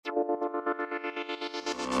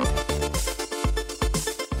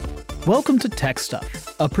Welcome to Tech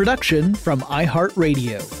Stuff, a production from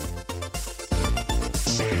iHeartRadio.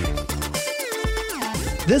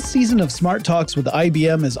 This season of Smart Talks with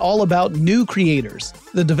IBM is all about new creators,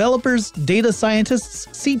 the developers, data scientists,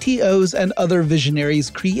 CTOs, and other visionaries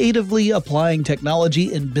creatively applying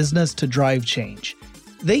technology in business to drive change.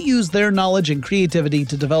 They use their knowledge and creativity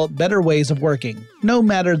to develop better ways of working, no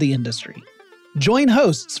matter the industry. Join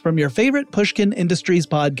hosts from your favorite Pushkin Industries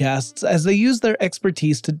podcasts as they use their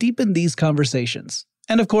expertise to deepen these conversations.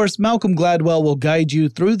 And of course, Malcolm Gladwell will guide you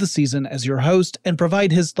through the season as your host and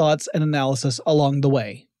provide his thoughts and analysis along the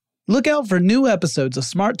way. Look out for new episodes of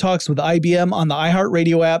Smart Talks with IBM on the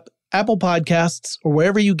iHeartRadio app, Apple Podcasts, or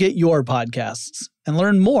wherever you get your podcasts. And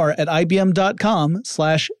learn more at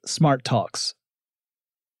ibm.com/smarttalks.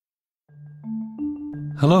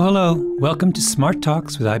 Hello. Welcome to Smart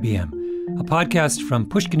Talks with IBM, a podcast from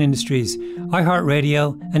Pushkin Industries,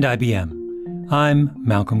 iHeartRadio, and IBM. I'm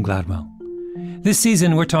Malcolm Gladwell. This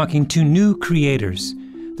season, we're talking to new creators,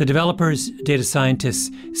 the developers, data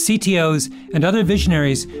scientists, CTOs, and other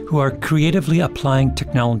visionaries who are creatively applying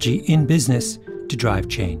technology in business to drive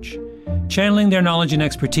change. Channeling their knowledge and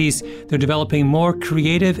expertise, they're developing more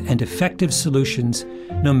creative and effective solutions,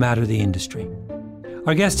 no matter the industry.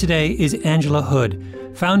 Our guest today is Angela Hood,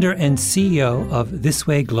 founder and CEO of This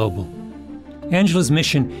Way Global. Angela's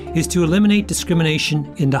mission is to eliminate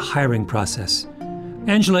discrimination in the hiring process.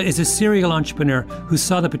 Angela is a serial entrepreneur who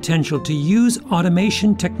saw the potential to use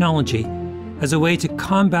automation technology as a way to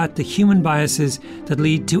combat the human biases that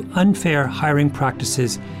lead to unfair hiring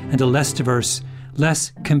practices and a less diverse,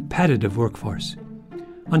 less competitive workforce.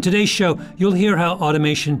 On today's show, you'll hear how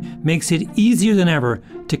automation makes it easier than ever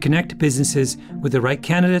to connect businesses with the right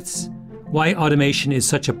candidates, why automation is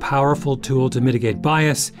such a powerful tool to mitigate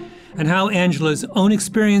bias, and how Angela's own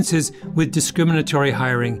experiences with discriminatory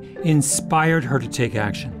hiring inspired her to take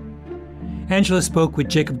action. Angela spoke with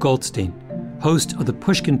Jacob Goldstein, host of the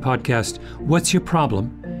Pushkin podcast, What's Your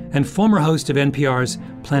Problem?, and former host of NPR's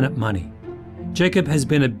Planet Money. Jacob has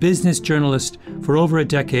been a business journalist for over a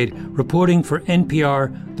decade, reporting for NPR,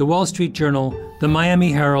 The Wall Street Journal, The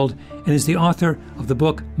Miami Herald, and is the author of the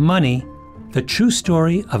book Money, The True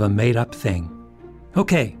Story of a Made-Up Thing.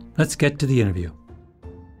 Okay, let's get to the interview.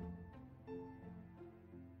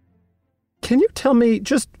 Can you tell me,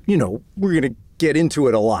 just, we're going to get into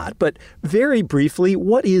it a lot, but very briefly,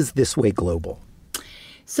 what is This Way Global?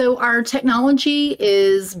 So our technology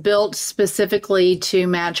is built specifically to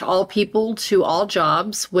match all people to all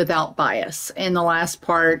jobs without bias. And the last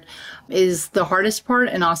part is the hardest part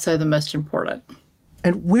and also the most important.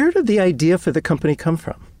 And where did the idea for the company come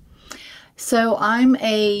from? So I'm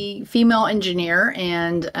a female engineer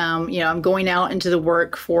and, I'm going out into the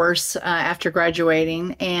workforce after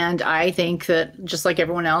graduating. And I think that just like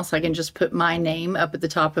everyone else, I can just put my name up at the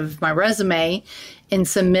top of my resume and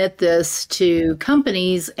submit this to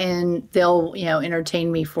companies and they'll,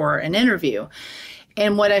 entertain me for an interview.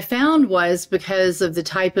 And what I found was because of the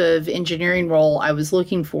type of engineering role I was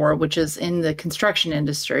looking for, which is in the construction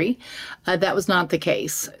industry, that was not the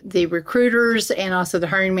case. The recruiters and also the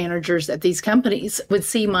hiring managers at these companies would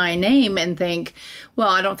see my name and think, well,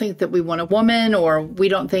 I don't think that we want a woman, or we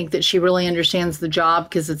don't think that she really understands the job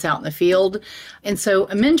because it's out in the field. And so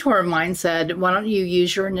a mentor of mine said, why don't you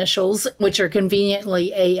use your initials, which are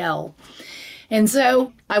conveniently AL. And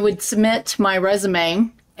so I would submit my resume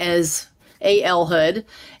as A.L. Hood,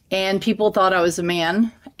 and people thought I was a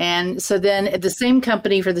man. And so then at the same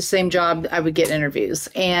company for the same job, I would get interviews.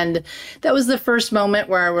 And that was the first moment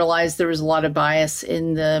where I realized there was a lot of bias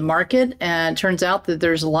in the market. And it turns out that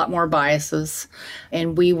there's a lot more biases,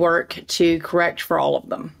 and we work to correct for all of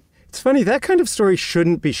them. It's funny, that kind of story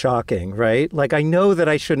shouldn't be shocking, right? Like, I know that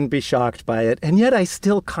I shouldn't be shocked by it, and yet I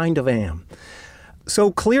still kind of am.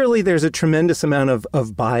 So clearly there's a tremendous amount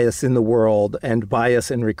of bias in the world and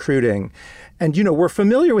bias in recruiting. And, we're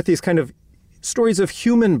familiar with these kind of stories of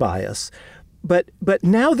human bias. But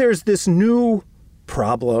now there's this new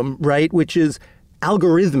problem, right, which is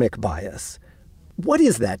algorithmic bias. What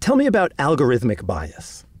is that? Tell me about algorithmic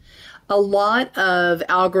bias. A lot of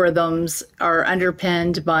algorithms are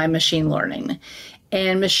underpinned by machine learning.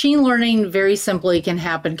 And machine learning, very simply, can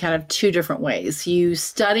happen kind of two different ways. You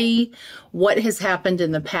study what has happened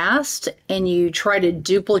in the past, and you try to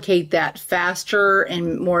duplicate that faster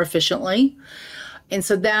and more efficiently. And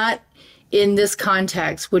so that, in this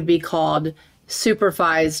context, would be called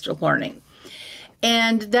supervised learning.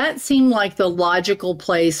 And that seemed like the logical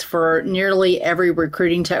place for nearly every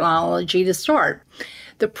recruiting technology to start.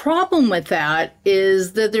 The problem with that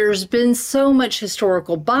is that there's been so much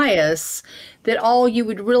historical bias that all you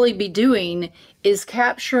would really be doing is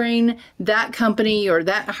capturing that company or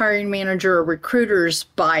that hiring manager or recruiter's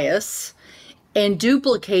bias and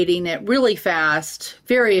duplicating it really fast,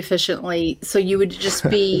 very efficiently. So you would just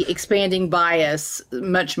be expanding bias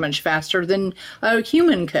much, much faster than a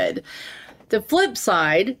human could. The flip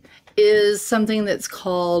side is something that's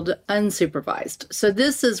called unsupervised. So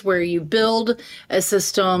this is where you build a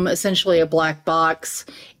system, essentially a black box.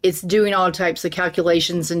 It's doing all types of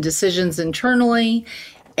calculations and decisions internally,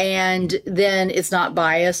 and then it's not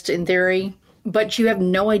biased in theory, but you have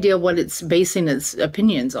no idea what it's basing its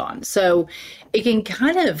opinions on. So it can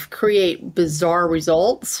kind of create bizarre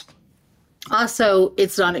results. Also,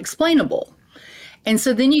 it's not explainable. And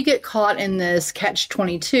so then you get caught in this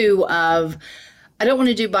catch-22 of, I don't want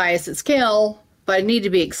to do bias at scale, but I need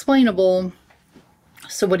to be explainable.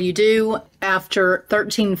 So what do? After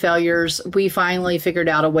 13 failures, we finally figured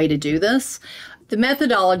out a way to do this. The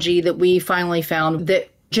methodology that we finally found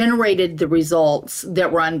that generated the results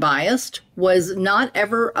that were unbiased was not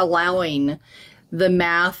ever allowing the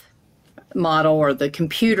math model or the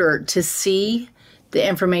computer to see the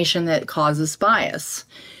information that causes bias.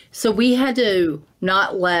 So we had to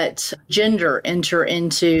not let gender enter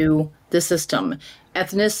into the system.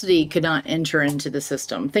 Ethnicity could not enter into the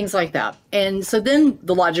system, things like that. And so then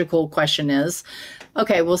the logical question is,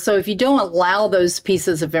 okay, well, so if you don't allow those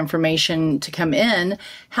pieces of information to come in,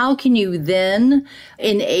 how can you then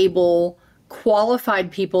enable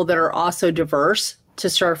qualified people that are also diverse to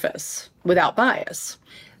surface without bias?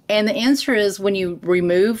 And the answer is when you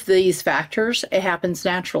remove these factors, it happens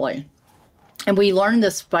naturally. And we learned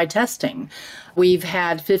this by testing. We've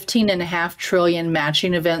had 15.5 trillion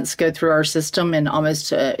matching events go through our system in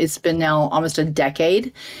it's been now almost a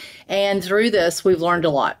decade. And through this, we've learned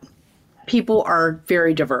a lot. People are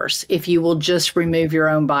very diverse. If you will just remove your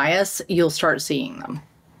own bias, you'll start seeing them.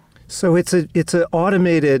 So it's an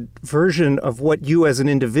automated version of what you as an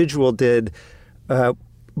individual did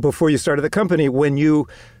before you started the company when you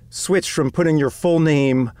switched from putting your full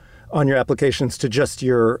name on your applications to just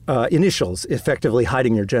your initials, effectively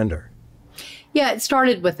hiding your gender. Yeah, it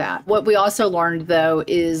started with that. What we also learned, though,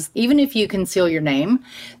 is even if you conceal your name,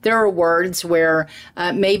 there are words where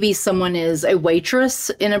maybe someone is a waitress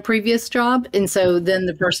in a previous job. And so then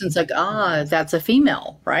the person's like, that's a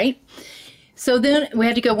female, right? So then we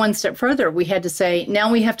had to go one step further. We had to say, now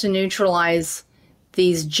we have to neutralize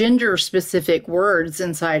these gender-specific words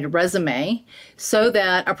inside a resume so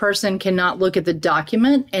that a person cannot look at the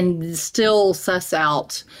document and still suss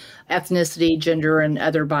out ethnicity, gender, and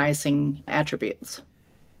other biasing attributes.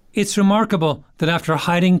 It's remarkable that after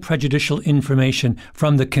hiding prejudicial information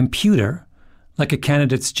from the computer, like a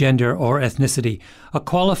candidate's gender or ethnicity, a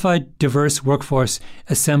qualified, diverse workforce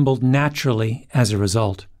assembled naturally as a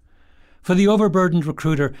result. For the overburdened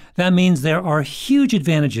recruiter, that means there are huge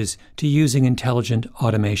advantages to using intelligent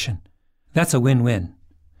automation. That's a win-win.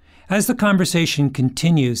 As the conversation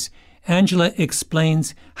continues, Angela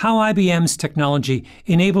explains how IBM's technology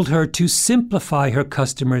enabled her to simplify her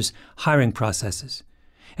customers' hiring processes.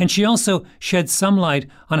 And she also sheds some light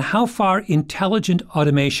on how far intelligent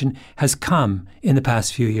automation has come in the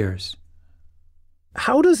past few years.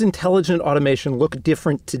 How does intelligent automation look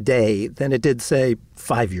different today than it did, say,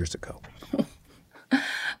 5 years ago?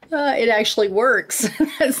 It actually works.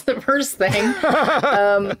 That's the first thing.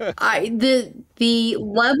 The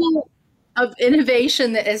level of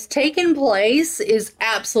innovation that has taken place is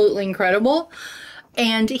absolutely incredible.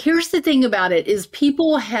 And here's the thing about it is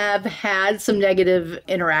people have had some negative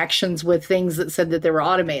interactions with things that said that they were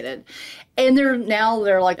automated. And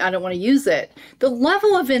they're like, I don't want to use it. The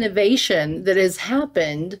level of innovation that has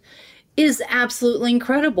happened is absolutely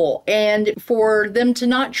incredible. And for them to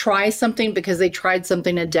not try something because they tried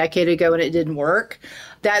something a decade ago and it didn't work,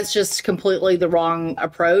 that's just completely the wrong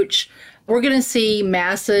approach. We're going to see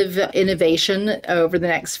massive innovation over the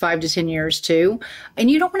next 5 to 10 years too.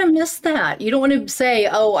 And you don't want to miss that. You don't want to say,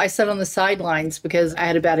 I sat on the sidelines because I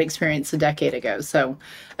had a bad experience a decade ago. So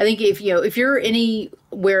I think if you're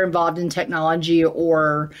anywhere involved in technology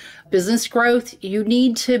or business growth, you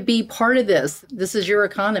need to be part of this. This is your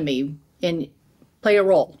economy and play a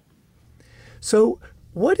role. So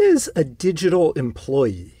what is a digital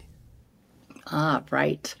employee?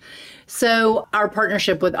 Right. So our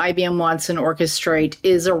partnership with IBM Watson Orchestrate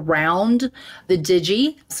is around the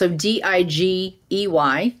Digi. So DIGEY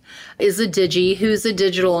is a Digi who's a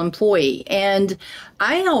digital employee. And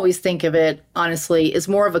I always think of it, honestly, as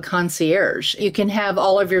more of a concierge. You can have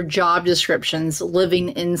all of your job descriptions living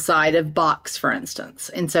inside of Box, for instance.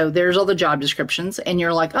 And so there's all the job descriptions, and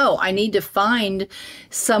you're like, oh, I need to find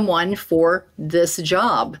someone for this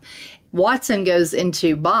job. Watson goes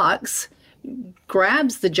into Box,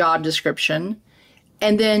 grabs the job description,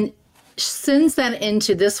 and then sends that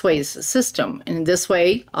into This Way's system. And This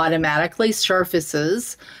Way automatically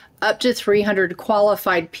surfaces up to 300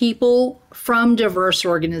 qualified people from diverse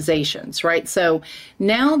organizations, right? So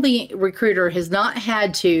now the recruiter has not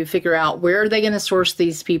had to figure out where are they going to source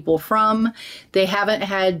these people from. They haven't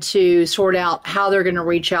had to sort out how they're going to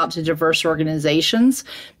reach out to diverse organizations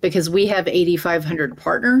because we have 8,500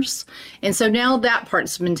 partners. And so now that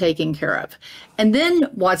part's been taken care of. And then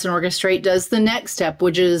Watson Orchestrate does the next step,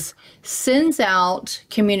 which is sends out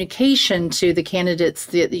communication to the candidates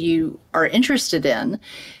that you are interested in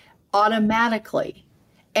automatically.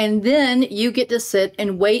 And then you get to sit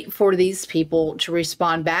and wait for these people to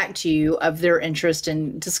respond back to you of their interest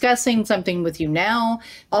in discussing something with you now.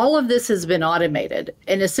 All of this has been automated.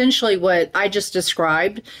 And essentially what I just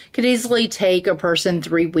described could easily take a person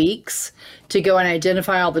 3 weeks to go and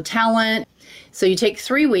identify all the talent. So you take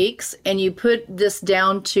 3 weeks and you put this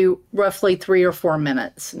down to roughly 3 or 4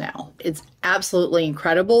 minutes now. It's absolutely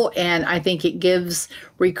incredible. And I think it gives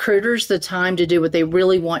recruiters the time to do what they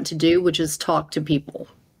really want to do, which is talk to people.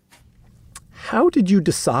 How did you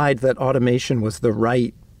decide that automation was the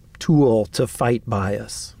right tool to fight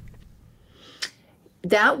bias?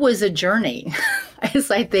 That was a journey,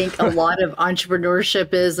 as I think a lot of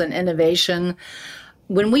entrepreneurship is and innovation.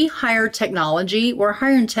 When we hire technology, we're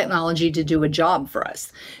hiring technology to do a job for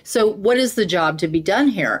us. So what is the job to be done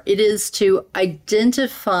here? It is to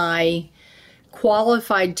identify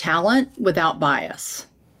qualified talent without bias.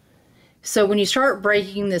 So when you start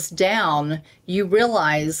breaking this down, you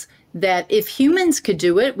realize that if humans could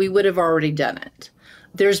do it, we would have already done it.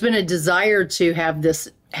 There's been a desire to have this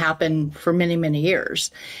happen for many, many years,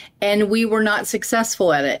 and we were not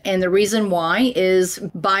successful at it. And the reason why is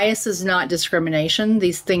bias is not discrimination.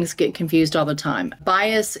 These things get confused all the time.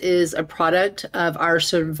 Bias is a product of our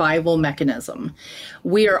survival mechanism.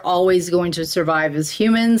 We are always going to survive as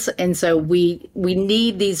humans, and so we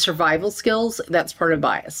need these survival skills. That's part of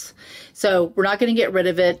bias. So we're not going to get rid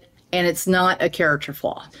of it, and it's not a character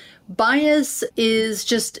flaw. Bias is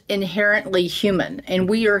just inherently human, and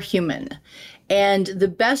we are human. And the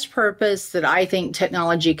best purpose that I think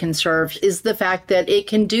technology can serve is the fact that it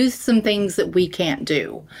can do some things that we can't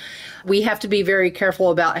do. We have to be very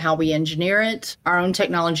careful about how we engineer it. Our own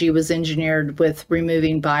technology was engineered with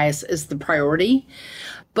removing bias as the priority.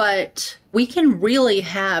 But we can really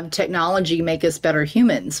have technology make us better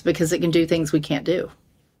humans because it can do things we can't do.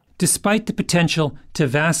 Despite the potential to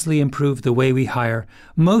vastly improve the way we hire,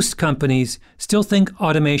 most companies still think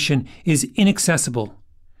automation is inaccessible,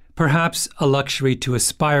 perhaps a luxury to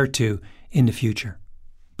aspire to in the future.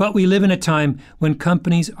 But we live in a time when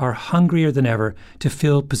companies are hungrier than ever to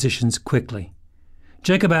fill positions quickly.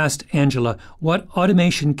 Jacob asked Angela what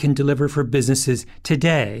automation can deliver for businesses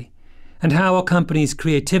today and how a company's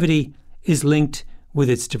creativity is linked with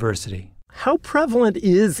its diversity. How prevalent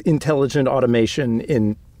is intelligent automation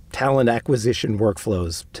in talent acquisition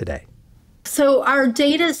workflows today? So our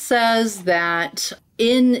data says that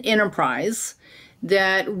in enterprise,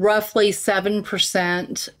 that roughly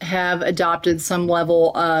 7% have adopted some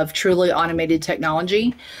level of truly automated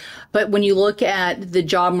technology. But when you look at the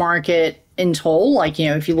job market in total, like,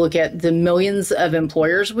 if you look at the millions of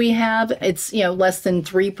employers we have, it's, less than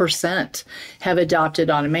 3% have adopted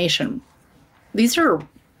automation. These are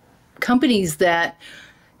companies that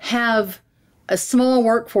have a small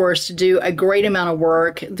workforce to do a great amount of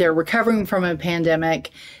work. They're recovering from a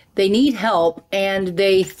pandemic. They need help, and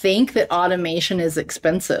they think that automation is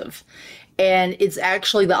expensive. And it's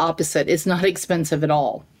actually the opposite. It's not expensive at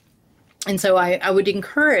all. And so I would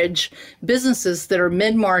encourage businesses that are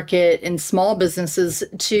mid-market and small businesses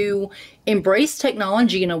to embrace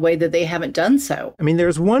technology in a way that they haven't done so. I mean,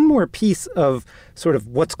 there's one more piece of sort of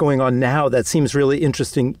what's going on now that seems really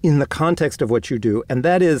interesting in the context of what you do, and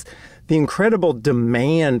that is the incredible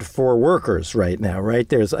demand for workers right now, right?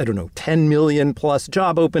 There's, 10 million plus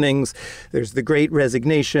job openings. There's the Great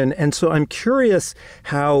Resignation. And so I'm curious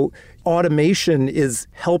how automation is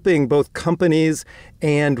helping both companies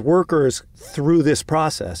and workers through this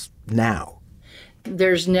process now.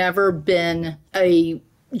 There's never been a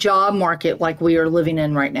job market like we are living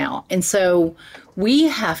in right now. And so we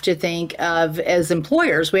have to think of, as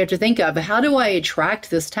employers, we have to think of, how do I attract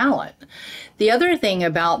this talent? The other thing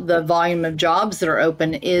about the volume of jobs that are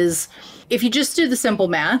open is, if you just do the simple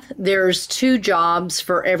math, there's 2 jobs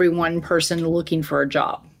for every 1 person looking for a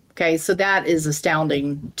job. Okay, so that is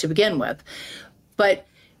astounding to begin with. But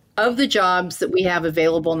of the jobs that we have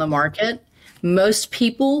available in the market, most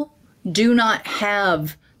people do not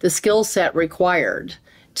have the skill set required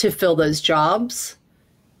to fill those jobs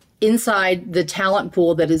inside the talent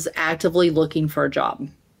pool that is actively looking for a job.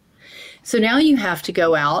 So now you have to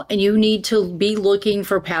go out and you need to be looking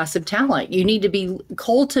for passive talent. You need to be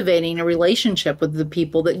cultivating a relationship with the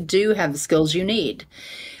people that do have the skills you need.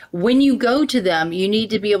 When you go to them, you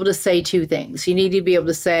need to be able to say 2 things. You need to be able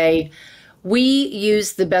to say, we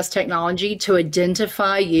use the best technology to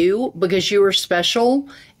identify you because you are special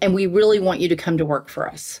and we really want you to come to work for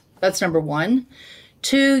us. That's number 1.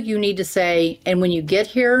 2, you need to say, and when you get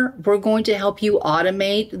here, we're going to help you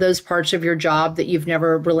automate those parts of your job that you've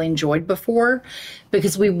never really enjoyed before,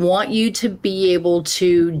 because we want you to be able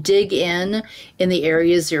to dig in the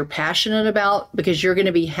areas you're passionate about, because you're going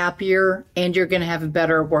to be happier and you're going to have a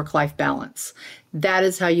better work-life balance. That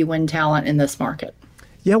is how you win talent in this market.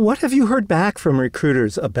 Yeah, what have you heard back from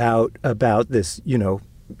recruiters about this,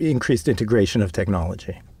 increased integration of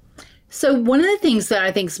technology? So one of the things that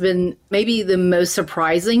I think has been maybe the most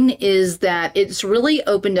surprising is that it's really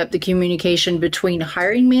opened up the communication between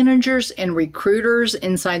hiring managers and recruiters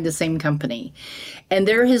inside the same company. And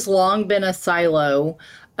there has long been a silo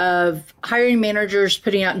of hiring managers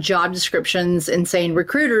putting out job descriptions and saying,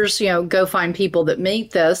 recruiters, go find people that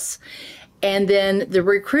meet this. And then the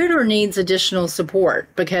recruiter needs additional support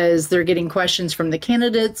because they're getting questions from the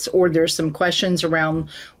candidates, or there's some questions around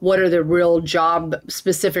what are the real job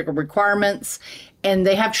specific requirements. And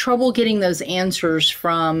they have trouble getting those answers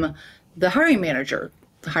from the hiring manager.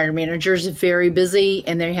 The hiring manager is very busy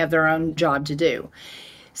and they have their own job to do.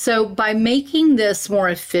 So by making this more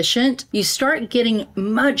efficient, you start getting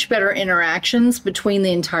much better interactions between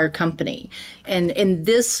the entire company. And in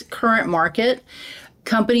this current market,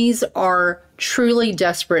 companies are truly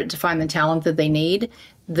desperate to find the talent that they need.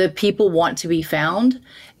 The people want to be found,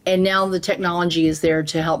 and now the technology is there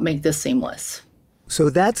to help make this seamless. So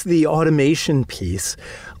that's the automation piece.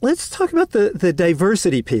 Let's talk about the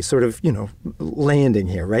diversity piece, sort of, landing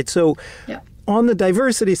here, right? So on the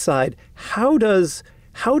diversity side, how does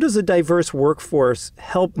a diverse workforce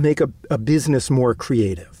help make a business more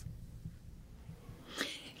creative?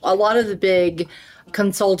 A lot of the big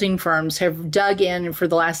consulting firms have dug in for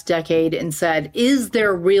the last decade and said, is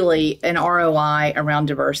there really an ROI around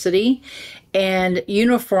diversity? And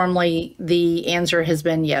uniformly, the answer has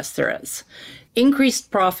been yes, there is. Increased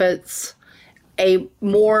profits, a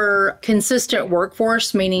more consistent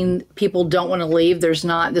workforce, meaning people don't want to leave. There's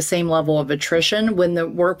not the same level of attrition when the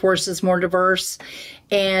workforce is more diverse,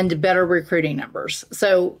 and better recruiting numbers.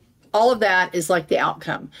 So all of that is like the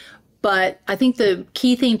outcome. But I think the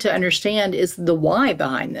key thing to understand is the why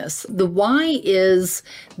behind this. The why is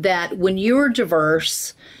that when you're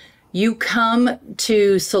diverse, you come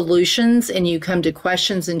to solutions and you come to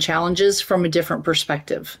questions and challenges from a different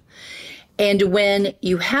perspective. And when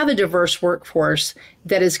you have a diverse workforce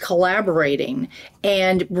that is collaborating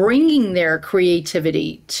and bringing their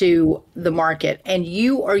creativity to the market, and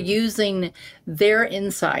you are using their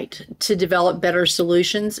insight to develop better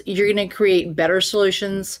solutions, you're going to create better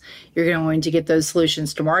solutions. You're going to get those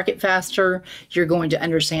solutions to market faster. You're going to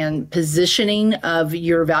understand positioning of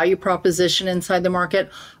your value proposition inside the market.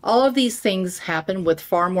 All of these things happen with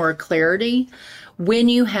far more clarity when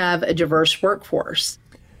you have a diverse workforce.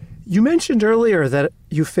 You mentioned earlier that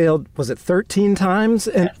you failed, was it 13 times?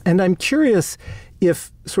 And I'm curious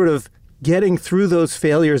if sort of getting through those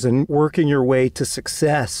failures and working your way to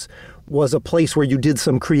success was a place where you did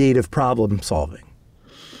some creative problem solving.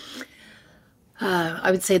 I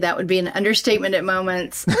would say that would be an understatement at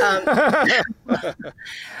moments.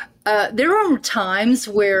 There are times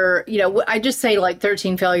where, I just say like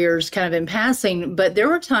 13 failures kind of in passing, but there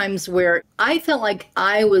were times where I felt like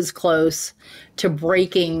I was close to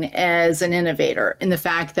breaking as an innovator, in the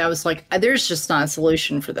fact that I was like, there's just not a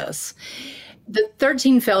solution for this. The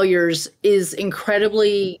 13 failures is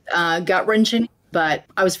incredibly gut-wrenching. But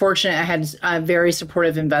I was fortunate. I had very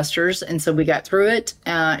supportive investors, and so we got through it.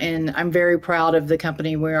 And I'm very proud of the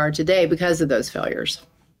company we are today because of those failures.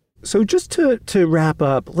 So just to wrap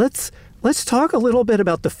up, let's talk a little bit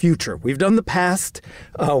about the future. We've done the past,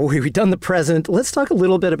 we've done the present. Let's talk a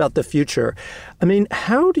little bit about the future. I mean,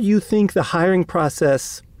 how do you think the hiring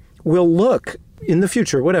process will look in the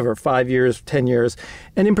future, whatever, 5 years, 10 years?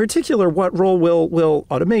 And in particular, what role will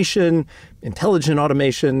automation, intelligent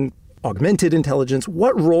automation, augmented intelligence,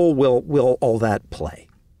 what role will all that play?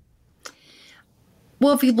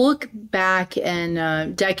 Well, if you look back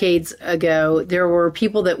in decades ago, there were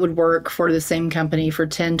people that would work for the same company for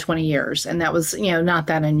 10, 20 years, and that was, not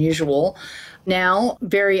that unusual. Now,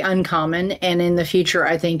 very uncommon, and in the future,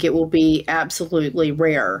 I think it will be absolutely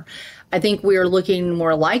rare. I think we are looking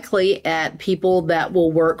more likely at people that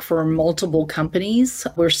will work for multiple companies.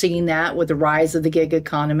 We're seeing that with the rise of the gig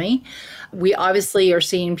economy. We obviously are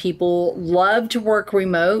seeing people love to work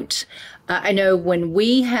remote. I know when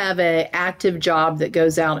we have an active job that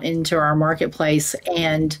goes out into our marketplace,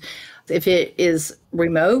 and if it is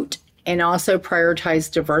remote and also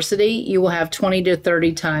prioritize diversity, you will have 20 to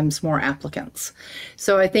 30 times more applicants.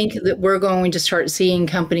 So I think that we're going to start seeing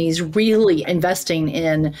companies really investing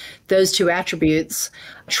in those two attributes,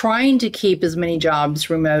 trying to keep as many jobs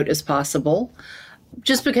remote as possible,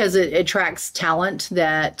 just because it attracts talent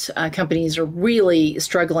that companies are really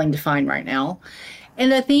struggling to find right now.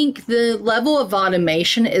 And I think the level of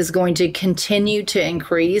automation is going to continue to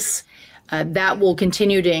increase. That will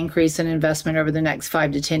continue to increase in investment over the next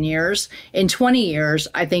 5 to 10 years. In 20 years,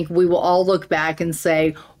 I think we will all look back and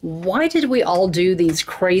say, why did we all do these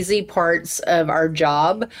crazy parts of our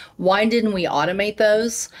job? Why didn't we automate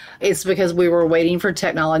those? It's because we were waiting for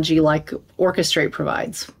technology like Orchestrate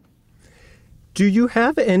provides. Do you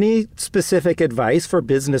have any specific advice for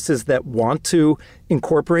businesses that want to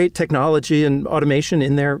incorporate technology and automation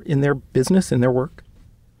in their business, in their work?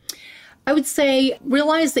 I would say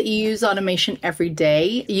realize that you use automation every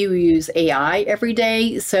day. You use AI every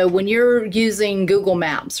day. So when you're using Google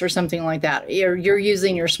Maps or something like that, you're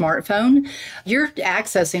using your smartphone, you're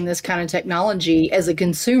accessing this kind of technology as a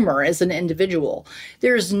consumer, as an individual.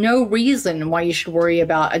 There's no reason why you should worry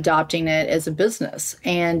about adopting it as a business.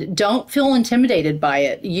 And don't feel intimidated by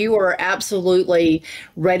it. You are absolutely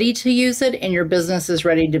ready to use it, and your business is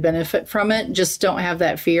ready to benefit from it. Just don't have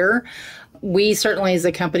that fear. We certainly, as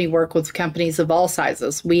a company, work with companies of all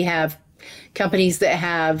sizes. We have companies that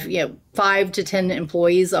have 5 to 10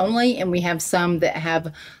 employees only, and we have some that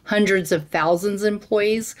have hundreds of thousands of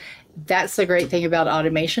employees. That's the great thing about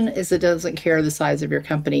automation, is it doesn't care the size of your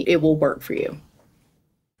company. It will work for you.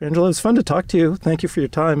 Angela, it's fun to talk to you. Thank you for your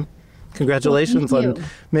time. Congratulations on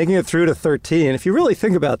making it through to 13. If you really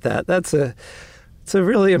think about that, it's a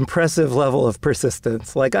really impressive level of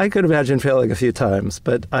persistence. Like, I could imagine failing a few times,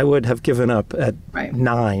 but I would have given up at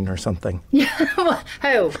 9 or something. Yeah.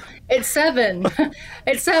 Oh, at 7.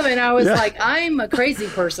 At 7, I was like, I'm a crazy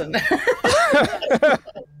person.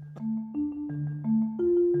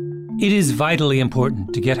 It is vitally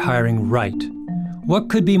important to get hiring right. What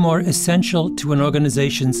could be more essential to an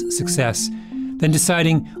organization's success than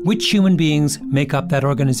deciding which human beings make up that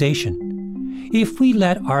organization? If we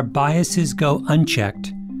let our biases go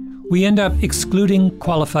unchecked, we end up excluding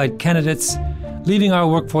qualified candidates, leaving our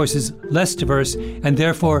workforces less diverse and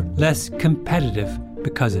therefore less competitive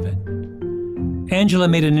because of it. Angela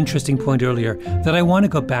made an interesting point earlier that I want to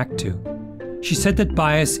go back to. She said that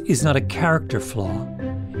bias is not a character flaw,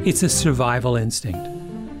 it's a survival instinct,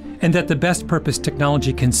 and that the best purpose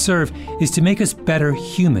technology can serve is to make us better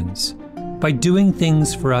humans by doing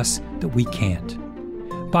things for us that we can't.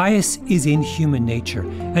 Bias is in human nature,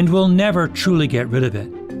 and we'll never truly get rid of it.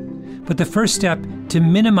 But the first step to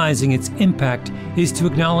minimizing its impact is to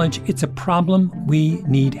acknowledge it's a problem we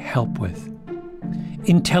need help with.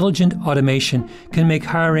 Intelligent automation can make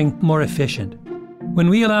hiring more efficient. When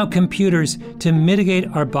we allow computers to mitigate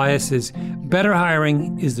our biases, better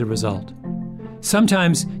hiring is the result.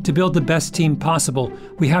 Sometimes, to build the best team possible,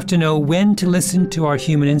 we have to know when to listen to our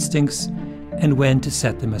human instincts and when to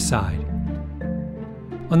set them aside.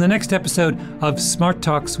 On the next episode of Smart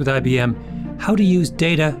Talks with IBM, how to use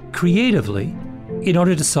data creatively in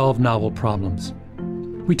order to solve novel problems.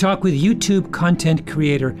 We talk with YouTube content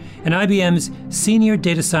creator and IBM's senior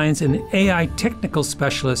data science and AI technical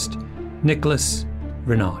specialist, Nicholas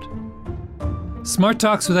Renaud. Smart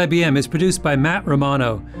Talks with IBM is produced by Matt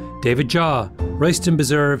Romano, David Jaw, Royston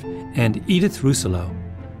Beserve, and Edith Rusolo,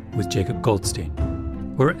 with Jacob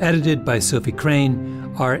Goldstein. We're edited by Sophie Crane.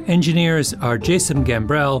 Our engineers are Jason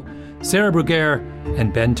Gambrell, Sarah Bruguer,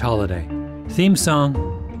 and Ben Tolliday. Theme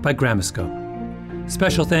song by Gramoscope.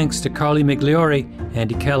 Special thanks to Carly Migliori,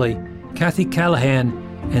 Andy Kelly, Kathy Callahan,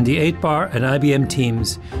 and the 8-Bar and IBM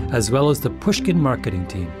teams, as well as the Pushkin marketing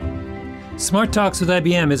team. Smart Talks with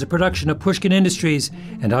IBM is a production of Pushkin Industries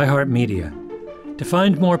and iHeartMedia. To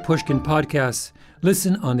find more Pushkin podcasts,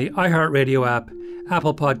 listen on the iHeartRadio app,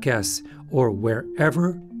 Apple Podcasts, or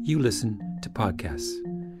wherever you listen to podcasts.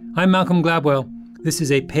 I'm Malcolm Gladwell. This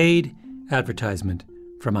is a paid advertisement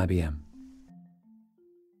from IBM.